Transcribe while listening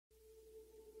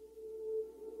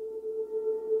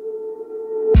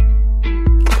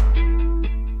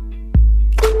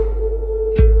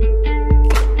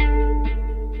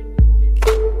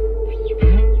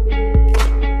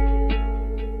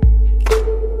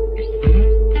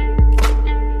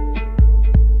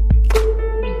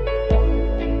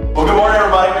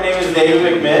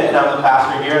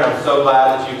I'm so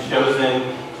glad that you've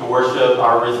chosen to worship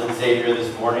our risen Savior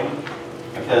this morning,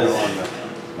 because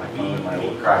we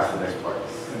meet Christ in this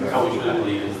place. That's what we truly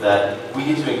believe, is that we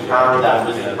get to encounter that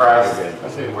risen Christ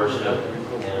and worship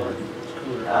Him.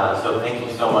 So thank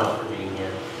you so much for being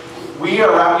here. We are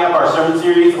wrapping up our sermon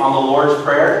series on the Lord's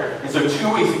Prayer. And so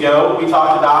 2 weeks ago, we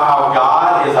talked about how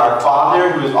God is our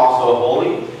Father, who is also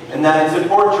holy, and that it's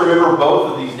important to remember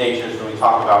both of these natures when we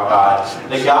talk about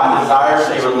God. That God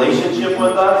desires a relationship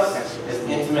with us as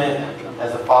intimate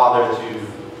as a father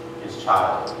to his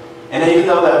child. And even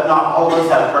though that not all of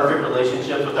us have perfect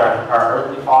relationships with our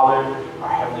earthly father, our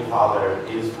heavenly Father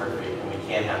is perfect, and we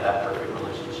can have that perfect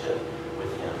relationship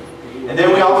with Him. And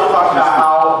then we also talked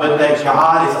about that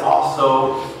God is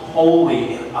also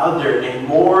holy and other and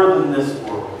more than this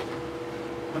world.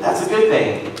 But that's a good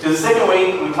thing. So the second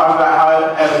week, we talked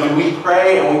about how when we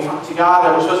pray and we talk to God,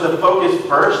 that we're supposed to focus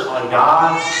first on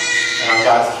God and on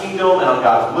God's kingdom and on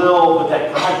God's will, but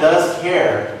that God does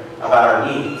care about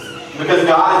our needs. Because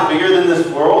God is bigger than this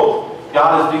world,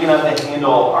 God is big enough to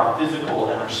handle our physical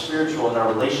and our spiritual and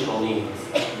our relational needs,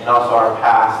 and also our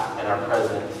past and our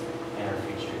present and our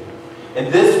future. And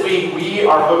this week, we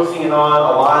are focusing in on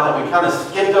a line that we kind of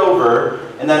skipped over,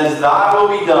 and that is, "Thy will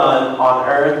be done on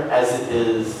earth as it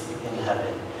is in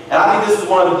heaven." And I think this is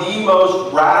one of the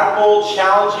most radical,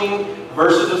 challenging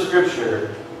verses of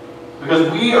Scripture,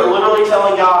 because we are literally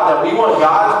telling God that we want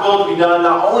God's will to be done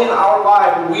not only in our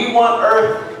life, but we want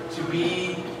earth to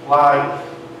be like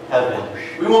heaven.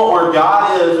 We want where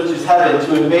God is, which is heaven,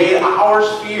 to invade our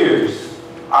spheres,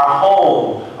 our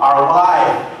home, our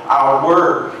life, our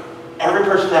work, every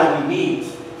person that we meet,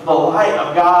 for the light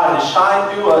of God to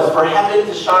shine through us, for heaven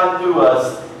to shine through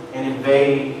us and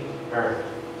invade earth.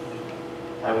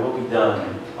 That will be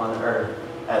done on earth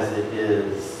as it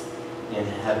is in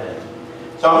heaven.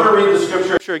 So I'm going to read the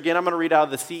scripture again. I'm going to read out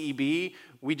of the CEB.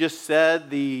 We just said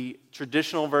the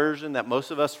traditional version that most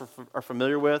of us are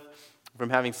familiar with, from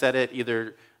having said it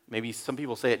either, maybe some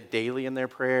people say it daily in their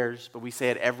prayers, but we say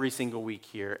it every single week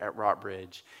here at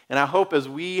Rockbridge. And I hope as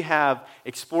we have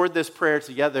explored this prayer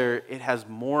together, it has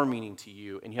more meaning to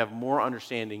you, and you have more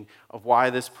understanding of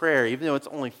why this prayer, even though it's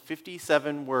only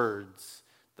 57 words,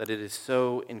 that it is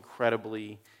so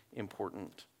incredibly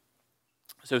important.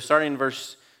 So starting in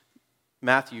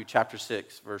Matthew chapter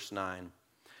 6, verse 9.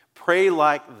 Pray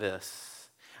like this: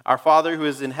 Our Father who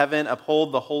is in heaven,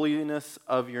 uphold the holiness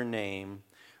of your name.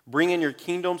 Bring in your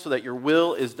kingdom so that your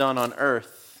will is done on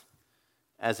earth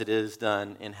as it is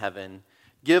done in heaven.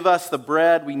 Give us the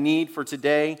bread we need for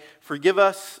today. Forgive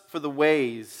us for the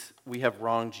ways we have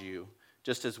wronged you,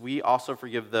 just as we also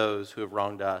forgive those who have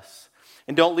wronged us.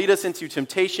 And don't lead us into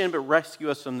temptation, but rescue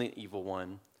us from the evil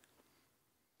one.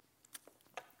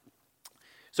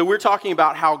 So we're talking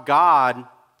about how God,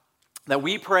 that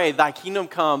we pray, thy kingdom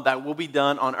come, that will be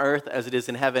done on earth as it is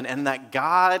in heaven, and that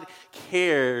God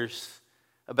cares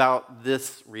about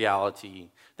this reality.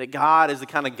 That God is the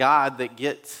kind of God that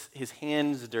gets his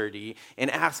hands dirty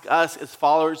and asks us as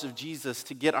followers of Jesus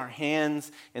to get our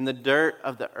hands in the dirt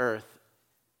of the earth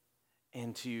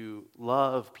and to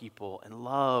love people and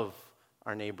love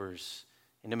our neighbors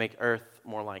and to make earth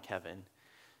more like heaven.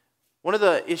 One of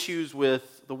the issues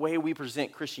with the way we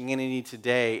present Christianity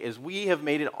today is we have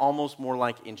made it almost more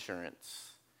like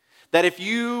insurance. That if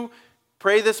you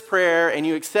pray this prayer and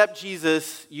you accept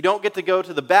Jesus, you don't get to go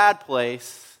to the bad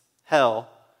place, hell,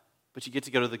 but you get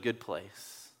to go to the good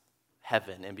place,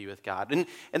 heaven, and be with God. And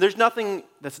there's nothing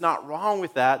that's not wrong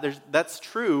with that. That's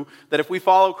true, that if we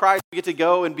follow Christ, we get to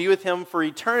go and be with him for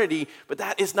eternity, but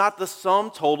that is not the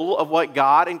sum total of what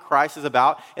God and Christ is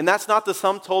about, and that's not the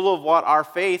sum total of what our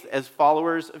faith as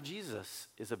followers of Jesus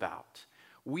is about.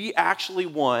 We actually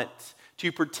want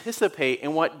to participate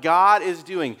in what God is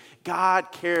doing.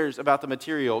 God cares about the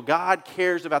material. God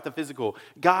cares about the physical.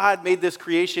 God made this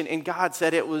creation, and God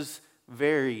said it was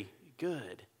very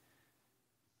good.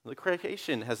 The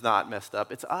creation has not messed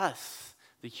up. It's us,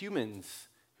 the humans,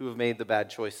 who have made the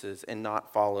bad choices and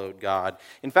not followed God.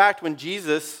 In fact, when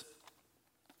Jesus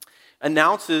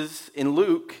announces in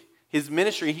Luke his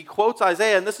ministry, he quotes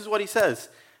Isaiah, and this is what he says: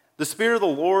 "The Spirit of the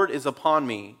Lord is upon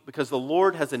me, because the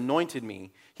Lord has anointed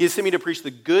me. He has sent me to preach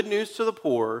the good news to the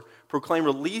poor, proclaim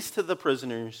release to the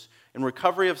prisoners, and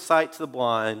recovery of sight to the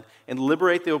blind, and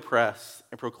liberate the oppressed,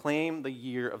 and proclaim the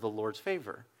year of the Lord's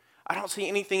favor." I don't see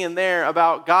anything in there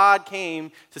about God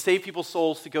came to save people's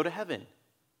souls to go to heaven.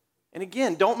 And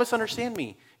again, don't misunderstand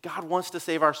me. God wants to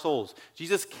save our souls.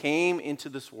 Jesus came into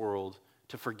this world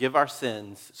to forgive our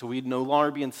sins so we'd no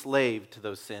longer be enslaved to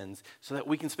those sins, so that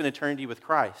we can spend eternity with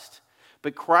Christ.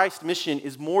 But Christ's mission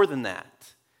is more than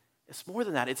that. It's more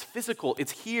than that. It's physical.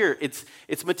 It's here.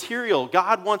 It's material.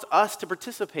 God wants us to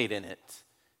participate in it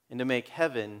and to make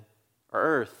heaven or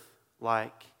earth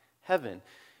like heaven.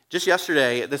 Just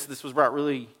yesterday, this was brought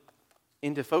really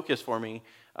into focus for me.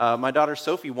 My daughter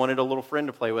Sophie wanted a little friend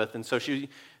to play with, and so she's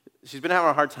been having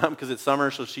a hard time because it's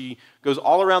summer, so she goes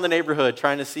all around the neighborhood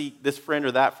trying to see this friend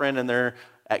or that friend, and they're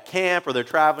at camp or they're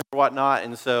traveling or whatnot,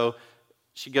 and so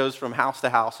she goes from house to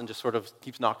house and just sort of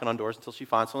keeps knocking on doors until she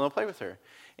finds someone to play with her.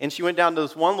 And she went down to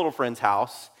this one little friend's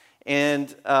house,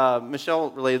 and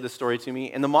Michelle relayed this story to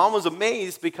me, and the mom was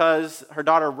amazed because her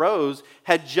daughter Rose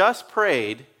had just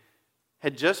prayed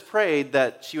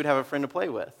that she would have a friend to play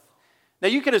with. Now,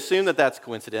 you could assume that that's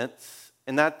coincidence,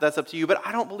 and that's up to you, but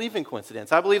I don't believe in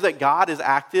coincidence. I believe that God is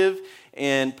active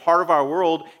and part of our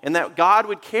world, and that God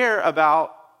would care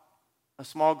about a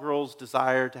small girl's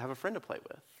desire to have a friend to play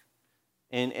with,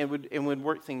 and would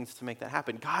work things to make that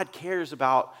happen. God cares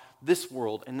about this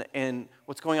world and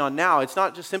what's going on now. It's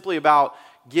not just simply about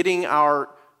getting our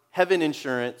heaven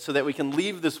insurance so that we can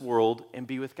leave this world and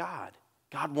be with God.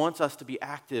 God wants us to be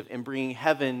active in bringing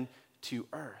heaven to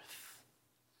earth.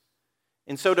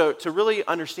 And so to really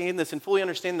understand this and fully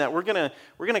understand that, we're gonna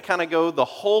kind of go the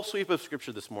whole sweep of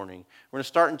Scripture this morning. We're going to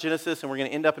start in Genesis and we're going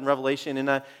to end up in Revelation. And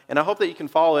I hope that you can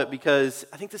follow it, because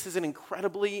I think this is an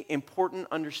incredibly important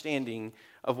understanding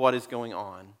of what is going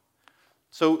on.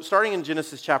 So starting in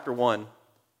Genesis chapter 1,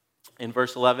 in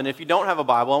verse 11, if you don't have a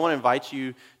Bible, I want to invite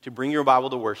you to bring your Bible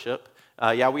to worship.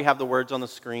 We have the words on the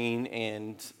screen,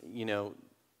 and you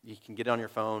can get it on your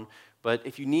phone. But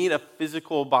if you need a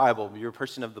physical Bible, you're a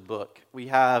person of the book, we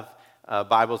have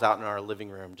Bibles out in our living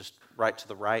room, just right to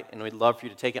the right, and we'd love for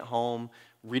you to take it home,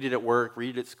 read it at work,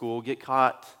 read it at school, get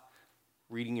caught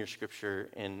reading your Scripture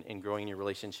and growing your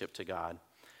relationship to God.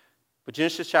 But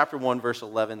Genesis chapter 1, verse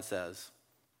 11 says,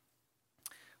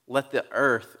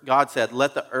 God said,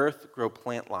 let the earth grow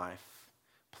plant life,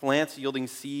 plants yielding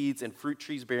seeds and fruit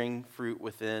trees bearing fruit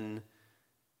within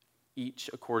each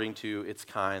according to its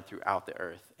kind throughout the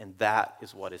earth. And that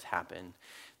is what has happened.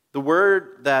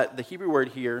 The Hebrew word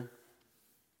here,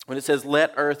 when it says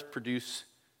let earth produce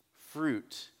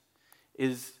fruit,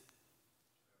 is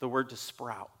the word to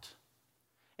sprout.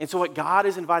 And so what God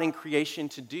is inviting creation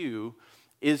to do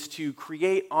is to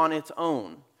create on its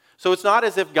own. So it's not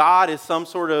as if God is some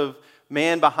sort of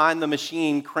man behind the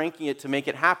machine cranking it to make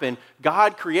it happen.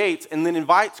 God creates and then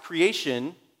invites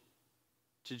creation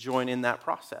to join in that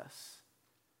process.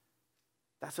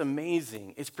 That's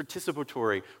amazing. It's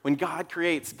participatory. When God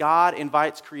creates, God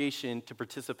invites creation to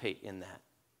participate in that.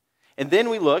 And then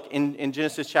we look in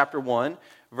Genesis chapter 1,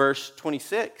 verse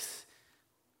 26.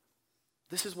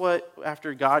 This is what,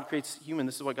 after God creates human,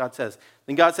 this is what God says.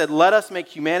 Then God said, let us make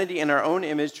humanity in our own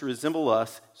image to resemble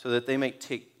us, so that they may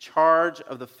take charge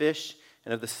of the fish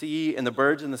and of the sea and the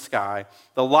birds in the sky,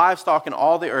 the livestock and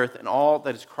all the earth and all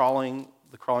that is crawling,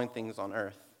 the crawling things on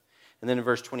earth. And then in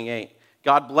verse 28,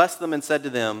 God blessed them and said to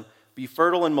them, be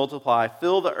fertile and multiply,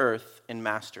 fill the earth and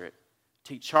master it.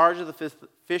 Take charge of the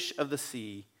fish of the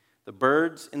sea, the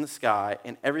birds in the sky,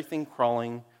 and everything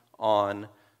crawling on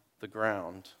the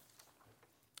ground.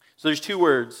 So there's two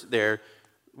words there.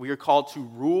 We are called to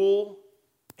rule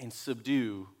and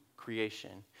subdue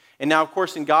creation. And now, of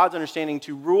course, in God's understanding,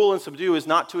 to rule and subdue is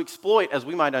not to exploit, as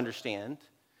we might understand,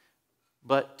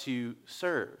 but to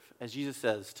serve. As Jesus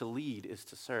says, to lead is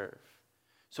to serve.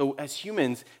 So as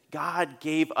humans, God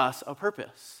gave us a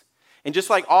purpose. And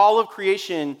just like all of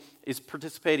creation is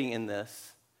participating in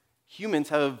this, humans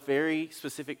have a very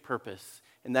specific purpose,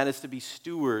 and that is to be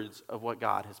stewards of what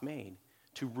God has made,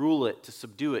 to rule it, to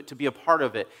subdue it, to be a part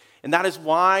of it. And that is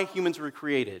why humans were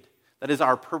created. That is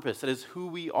our purpose. That is who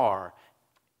we are.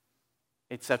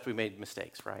 Except we made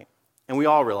mistakes, right? And we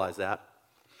all realize that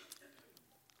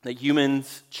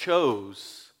humans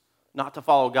chose not to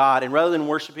follow God. And rather than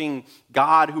worshiping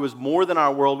God, who is more than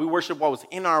our world, we worship what was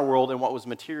in our world and what was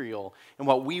material and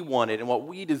what we wanted and what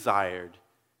we desired.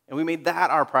 And we made that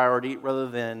our priority rather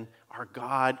than our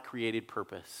God-created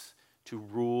purpose to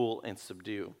rule and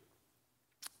subdue.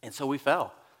 And so we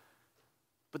fell.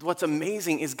 But what's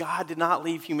amazing is God did not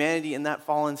leave humanity in that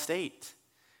fallen state.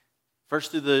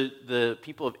 First, through the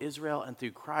people of Israel and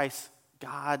through Christ,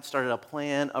 God started a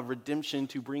plan of redemption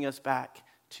to bring us back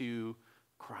to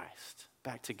Christ,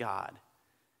 back to God.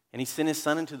 And he sent his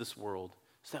Son into this world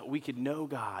so that we could know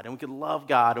God and we could love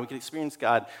God and we could experience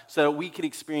God, so that we could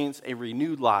experience a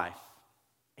renewed life,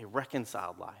 a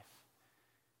reconciled life.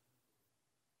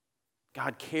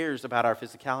 God cares about our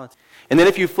physicality. And then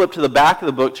if you flip to the back of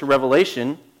the book to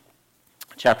Revelation,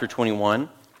 chapter 21,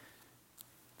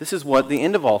 this is what the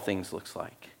end of all things looks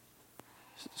like.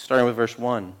 Starting with verse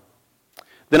 1.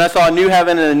 Then I saw a new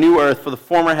heaven and a new earth, for the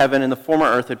former heaven and the former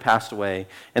earth had passed away,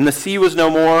 and the sea was no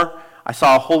more. I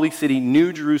saw a holy city,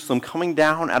 New Jerusalem, coming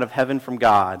down out of heaven from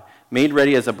God, made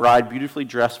ready as a bride beautifully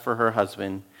dressed for her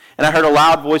husband. And I heard a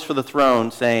loud voice from the throne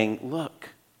saying, "Look,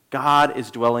 God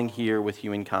is dwelling here with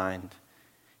humankind.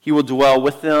 He will dwell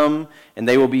with them, and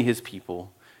they will be his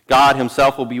people. God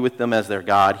himself will be with them as their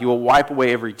God. He will wipe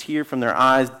away every tear from their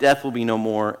eyes. Death will be no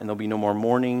more, and there'll be no more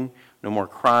mourning, no more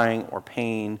crying or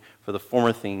pain, for the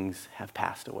former things have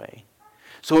passed away."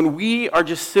 So when we are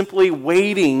just simply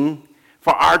waiting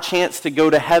for our chance to go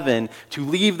to heaven, to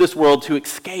leave this world, to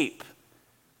escape,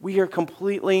 we are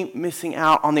completely missing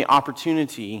out on the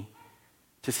opportunity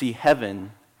to see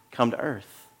heaven come to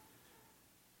earth,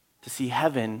 to see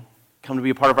heaven come to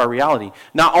be a part of our reality.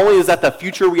 Not only is that the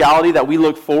future reality that we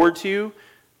look forward to,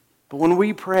 but when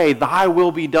we pray, "Thy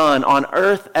will be done on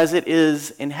earth as it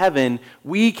is in heaven,"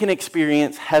 we can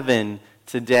experience heaven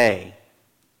today,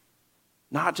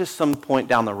 not just some point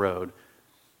down the road.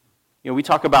 We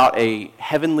talk about a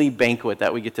heavenly banquet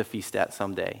that we get to feast at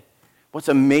someday. What's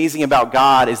amazing about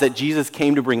God is that Jesus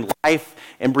came to bring life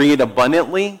and bring it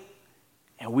abundantly,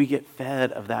 and we get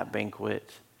fed of that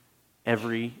banquet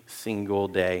every single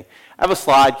day. I have a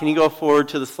slide. Can you go forward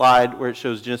to the slide where it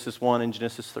shows Genesis 1 and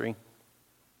Genesis 3?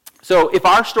 So if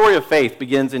our story of faith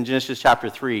begins in Genesis chapter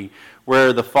 3,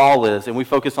 where the fall is, and we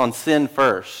focus on sin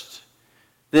first,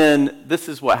 then this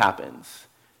is what happens.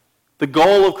 The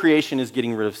goal of creation is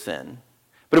getting rid of sin.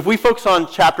 But if we focus on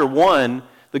chapter 1,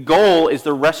 the goal is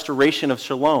the restoration of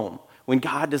shalom. When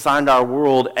God designed our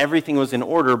world, everything was in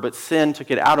order, but sin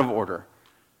took it out of order.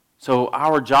 So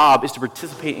our job is to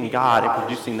participate in God in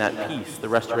producing that peace, the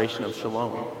restoration of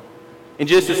shalom. In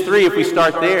Genesis 3, if we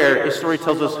start there, the story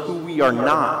tells us who we are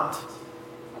not,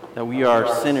 that we are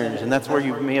sinners. And that's where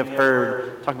you may have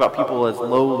heard talk about people as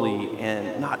lowly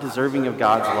and not deserving of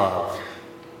God's love.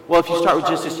 Well, if you start with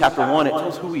Genesis chapter 1, it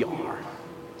tells who we are,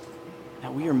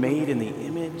 that we are made in the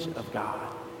image of God.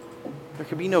 There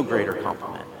could be no greater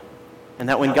compliment. And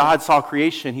that when God saw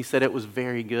creation, he said it was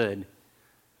very good.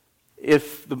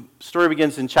 If the story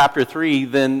begins in chapter 3,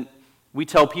 then we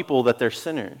tell people that they're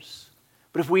sinners.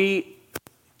 But if we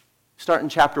start in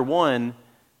chapter 1,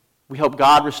 we help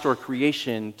God restore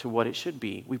creation to what it should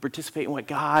be. We participate in what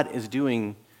God is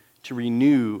doing to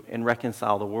renew and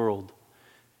reconcile the world.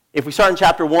 If we start in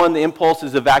chapter 1, the impulse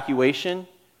is evacuation.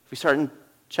 If we start in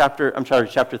chapter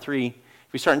 3,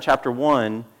 if we start in chapter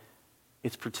 1,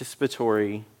 it's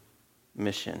participatory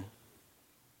mission.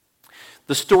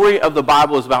 The story of the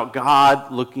Bible is about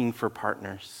God looking for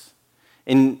partners.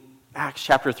 In Acts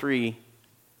chapter 3,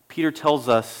 Peter tells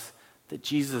us that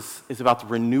Jesus is about the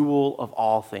renewal of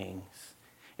all things.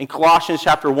 In Colossians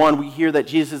chapter 1, we hear that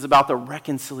Jesus is about the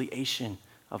reconciliation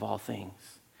of all things.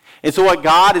 And so what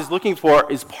God is looking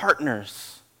for is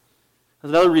partners.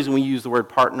 That's another reason we use the word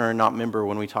partner and not member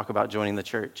when we talk about joining the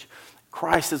church.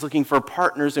 Christ is looking for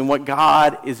partners in what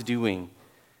God is doing.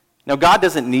 Now, God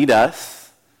doesn't need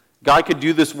us. God could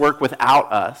do this work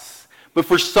without us. But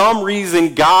for some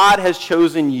reason, God has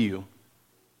chosen you.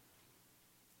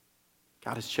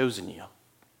 God has chosen you.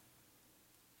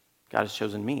 God has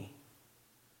chosen me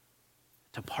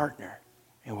to partner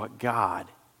in what God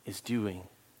is doing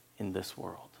in this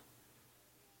world.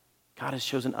 God has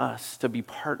chosen us to be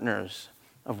partners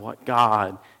of what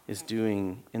God is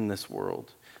doing in this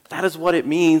world. That is what it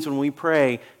means when we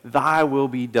pray, "Thy will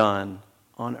be done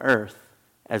on earth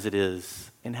as it is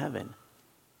in heaven."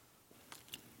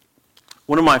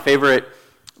 One of my favorite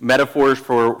metaphors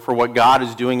for what God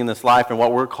is doing in this life and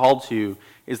what we're called to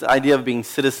is the idea of being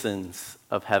citizens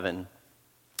of heaven.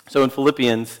 So in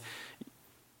Philippians,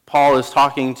 Paul is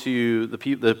talking to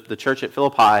the church at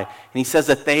Philippi, and he says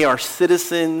that they are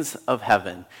citizens of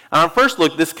heaven. And on first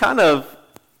look, this kind of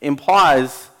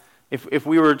implies, if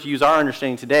we were to use our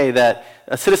understanding today, that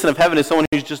a citizen of heaven is someone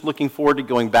who's just looking forward to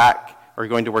going back or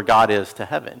going to where God is, to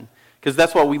heaven. Because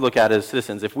that's what we look at as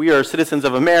citizens. If we are citizens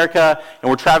of America and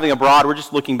we're traveling abroad, we're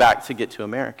just looking back to get to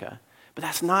America. But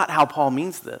that's not how Paul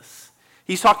means this.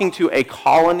 He's talking to a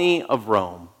colony of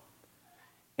Rome.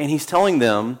 And he's telling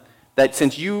them that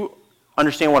since you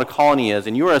understand what a colony is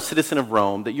and you are a citizen of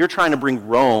Rome, that you're trying to bring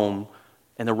Rome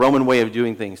and the Roman way of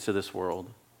doing things to this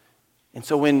world. And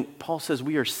so when Paul says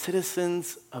we are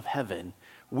citizens of heaven,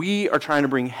 we are trying to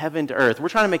bring heaven to earth. We're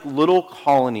trying to make little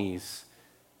colonies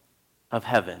of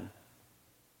heaven.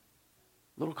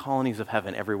 Little colonies of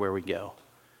heaven everywhere we go.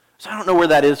 So I don't know where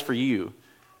that is for you,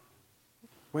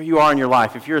 where you are in your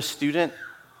life. If you're a student,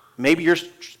 maybe you're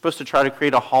supposed to try to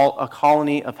create a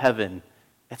colony of heaven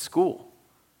at school.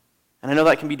 And I know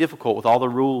that can be difficult with all the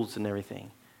rules and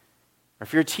everything. Or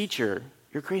if you're a teacher,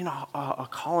 you're creating a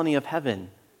colony of heaven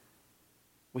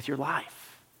with your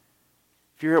life.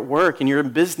 If you're at work and you're in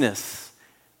business,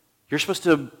 you're supposed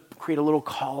to create a little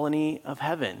colony of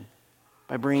heaven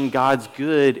by bringing God's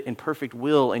good and perfect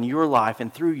will in your life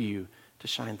and through you to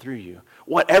shine through you.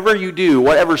 Whatever you do,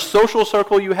 whatever social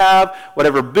circle you have,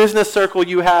 whatever business circle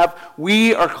you have,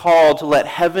 we are called to let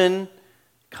heaven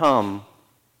come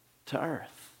to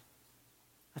earth.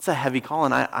 That's a heavy call,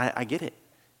 and I get it.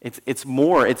 It's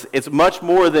more. It's much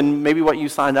more than maybe what you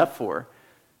signed up for.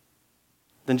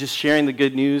 Than just sharing the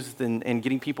good news and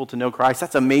getting people to know Christ.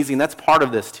 That's amazing. That's part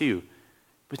of this too.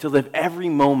 But to live every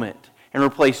moment and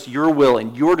replace your will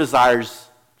and your desires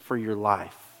for your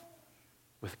life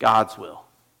with God's will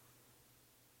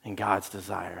and God's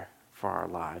desire for our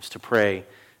lives. To pray,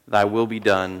 thy will be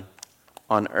done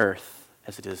on earth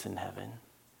as it is in heaven.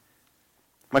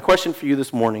 My question for you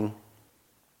this morning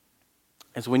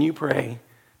is, when you pray,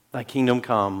 thy kingdom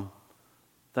come,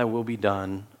 thy will be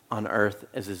done on earth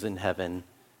as is in heaven,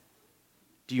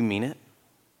 do you mean it?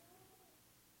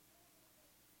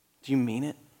 Do you mean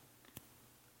it?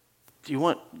 Do you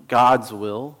want God's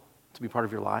will to be part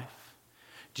of your life?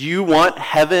 Do you want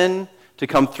heaven to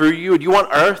come through you? Do you want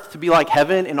earth to be like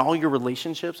heaven in all your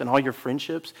relationships and all your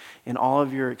friendships and all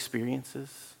of your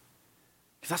experiences?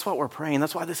 Because that's what we're praying.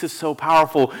 That's why this is so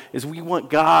powerful, is we want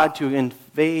God to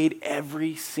invade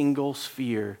every single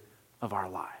sphere of our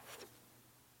life.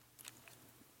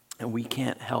 And we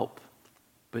can't help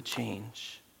but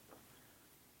change,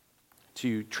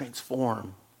 to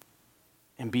transform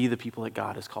and be the people that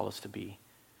God has called us to be.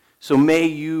 So may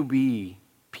you be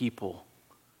people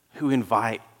who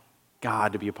invite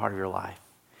God to be a part of your life.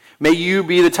 May you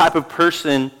be the type of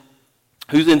person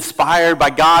who's inspired by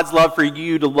God's love for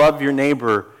you to love your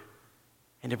neighbor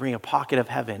and to bring a pocket of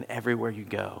heaven everywhere you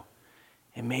go.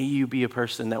 And may you be a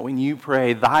person that when you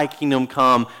pray, thy kingdom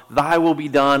come, thy will be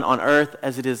done on earth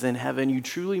as it is in heaven, you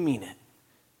truly mean it.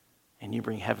 And you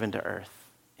bring heaven to earth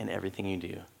in everything you do.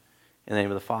 In the name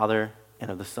of the Father,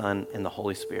 and of the Son, and the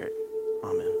Holy Spirit.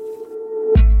 Amen.